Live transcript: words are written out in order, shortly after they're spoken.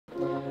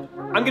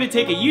I'm gonna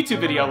take a YouTube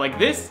video like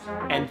this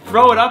and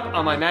throw it up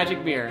on my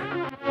magic mirror.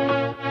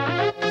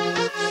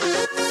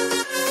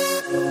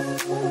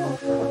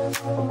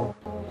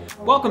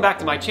 Welcome back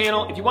to my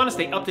channel. If you want to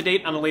stay up to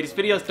date on the latest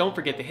videos, don't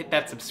forget to hit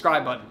that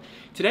subscribe button.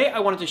 Today I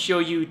wanted to show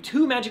you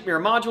two magic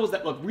mirror modules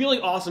that look really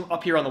awesome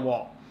up here on the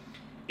wall.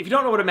 If you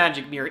don't know what a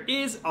magic mirror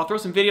is, I'll throw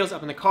some videos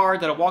up in the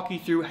card that'll walk you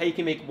through how you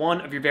can make one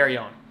of your very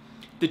own.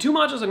 The two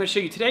modules I'm going to show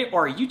you today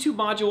are a YouTube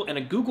module and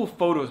a Google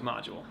Photos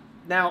module.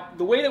 Now,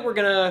 the way that we're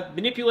going to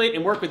manipulate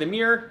and work with a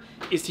mirror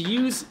is to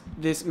use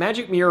this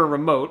magic mirror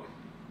remote.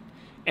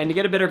 And to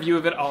get a better view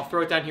of it, I'll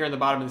throw it down here on the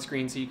bottom of the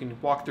screen so you can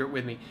walk through it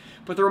with me.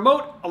 But the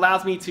remote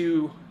allows me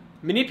to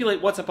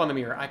manipulate what's up on the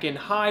mirror. I can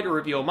hide or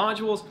reveal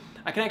modules.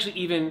 I can actually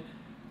even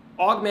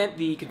augment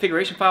the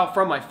configuration file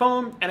from my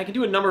phone, and I can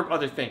do a number of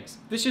other things.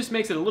 This just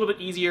makes it a little bit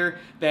easier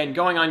than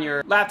going on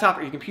your laptop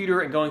or your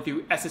computer and going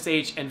through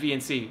SSH and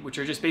VNC, which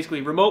are just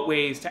basically remote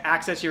ways to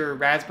access your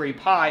Raspberry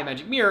Pi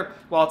magic mirror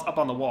while it's up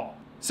on the wall.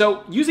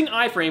 So using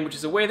Iframe, which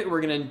is a way that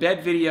we're going to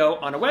embed video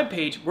on a web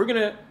page, we're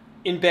going to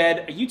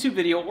embed a YouTube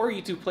video or a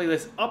YouTube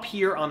playlist up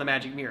here on the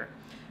magic mirror.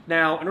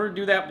 Now, in order to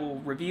do that, we'll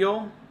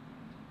reveal,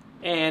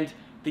 and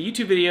the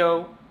YouTube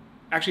video,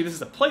 actually this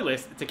is a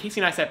playlist, it's a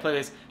Casey Neistat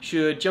playlist,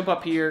 should jump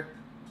up here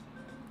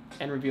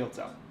and reveal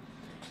itself.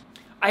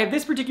 I have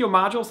this particular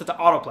module set to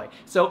autoplay,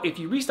 so if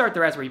you restart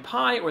the Raspberry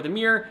Pi or the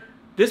mirror,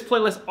 this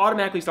playlist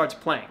automatically starts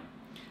playing.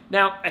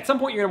 Now, at some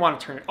point you're going to want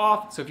to turn it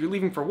off, so if you're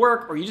leaving for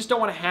work or you just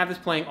don't want to have this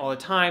playing all the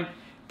time,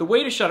 the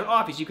way to shut it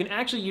off is you can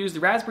actually use the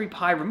Raspberry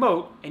Pi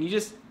remote and you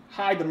just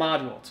hide the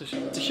module.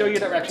 To show you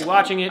that we're actually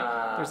watching it,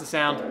 there's the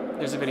sound,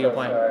 there's the video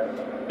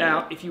playing.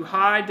 Now, if you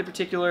hide the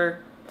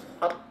particular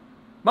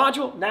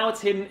module, now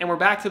it's hidden and we're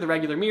back to the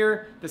regular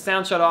mirror, the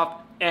sound shut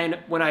off, and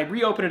when I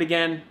reopen it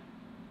again,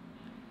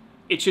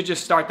 it should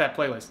just start that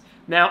playlist.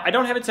 Now, I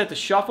don't have it set to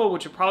shuffle,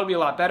 which would probably be a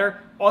lot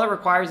better. All it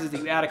requires is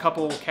that you add a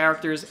couple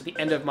characters at the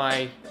end of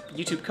my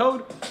YouTube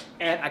code,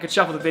 and I could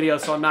shuffle the video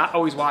so I'm not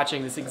always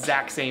watching this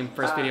exact same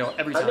first video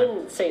every time. I'm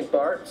in St.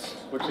 Bart's,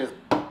 which is...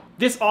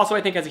 This also,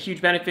 I think, has a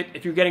huge benefit.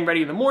 If you're getting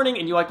ready in the morning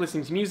and you like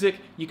listening to music,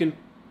 you can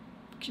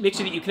make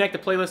sure that you connect the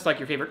playlist like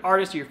your favorite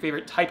artist or your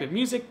favorite type of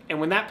music, and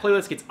when that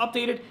playlist gets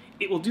updated,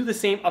 it will do the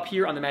same up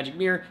here on the magic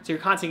mirror, so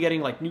you're constantly getting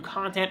like new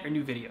content or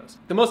new videos.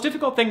 The most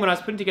difficult thing when I was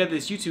putting together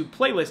this YouTube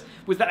playlist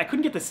was that I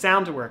couldn't get the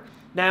sound to work.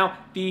 Now,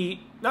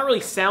 not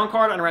really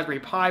Soundcard on a Raspberry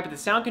Pi, but the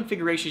sound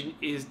configuration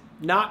is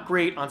not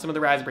great on some of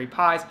the Raspberry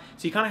Pis,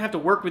 so you kind of have to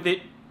work with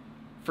it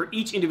for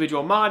each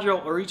individual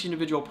module or each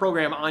individual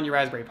program on your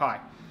Raspberry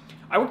Pi.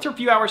 I worked for a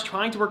few hours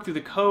trying to work through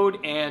the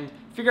code and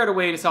figure out a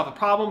way to solve the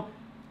problem.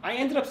 I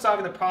ended up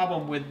solving the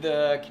problem with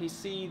the, can you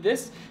see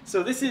this?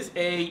 So this is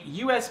a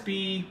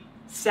USB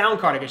sound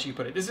card, I guess you could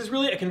put it. This is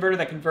really a converter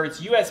that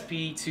converts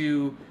USB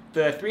to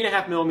the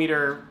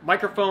 3.5mm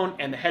microphone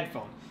and the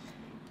headphone.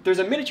 There's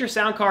a miniature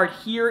sound card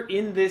here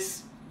in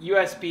this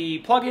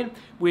USB plugin,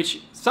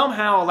 which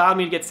somehow allowed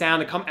me to get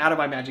sound to come out of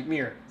my magic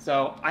mirror.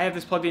 So I have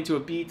this plugged into a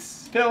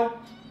Beats pill,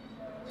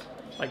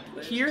 like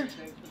here,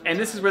 and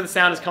this is where the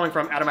sound is coming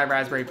from out of my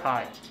Raspberry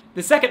Pi.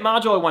 The second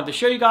module I wanted to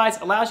show you guys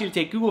allows you to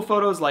take Google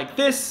Photos like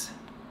this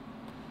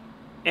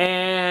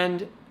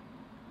and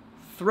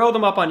throw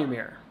them up on your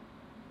mirror.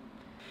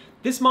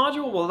 This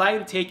module will allow you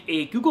to take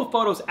a Google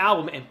Photos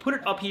album and put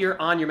it up here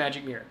on your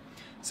magic mirror.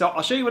 So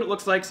I'll show you what it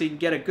looks like so you can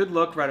get a good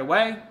look right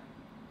away.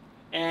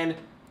 And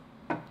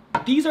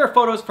these are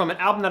photos from an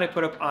album that I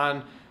put up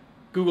on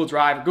Google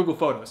Drive or Google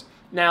Photos.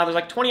 Now, there's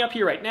like 20 up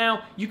here right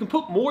now. You can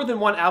put more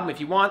than one album if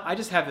you want. I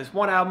just have this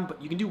one album,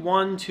 but you can do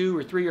 1, 2,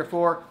 or 3, or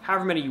 4,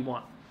 however many you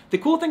want. The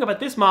cool thing about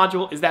this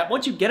module is that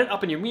once you get it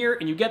up in your mirror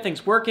and you get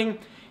things working,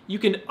 you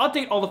can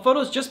update all the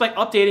photos just by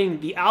updating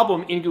the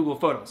album in Google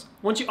Photos.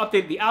 Once you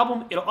update the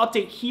album, it'll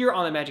update here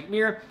on the magic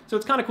mirror. So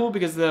it's kind of cool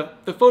because the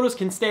photos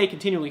can stay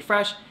continually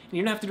fresh, and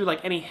you don't have to do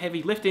like any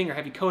heavy lifting or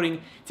heavy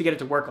coding to get it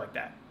to work like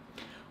that.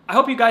 I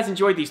hope you guys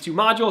enjoyed these two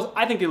modules.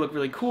 I think they look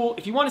really cool.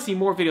 If you want to see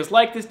more videos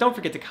like this, don't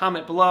forget to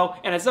comment below.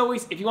 And as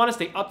always, if you want to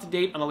stay up to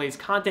date on the latest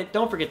content,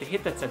 don't forget to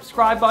hit that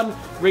subscribe button,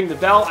 ring the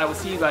bell. I will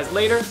see you guys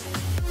later.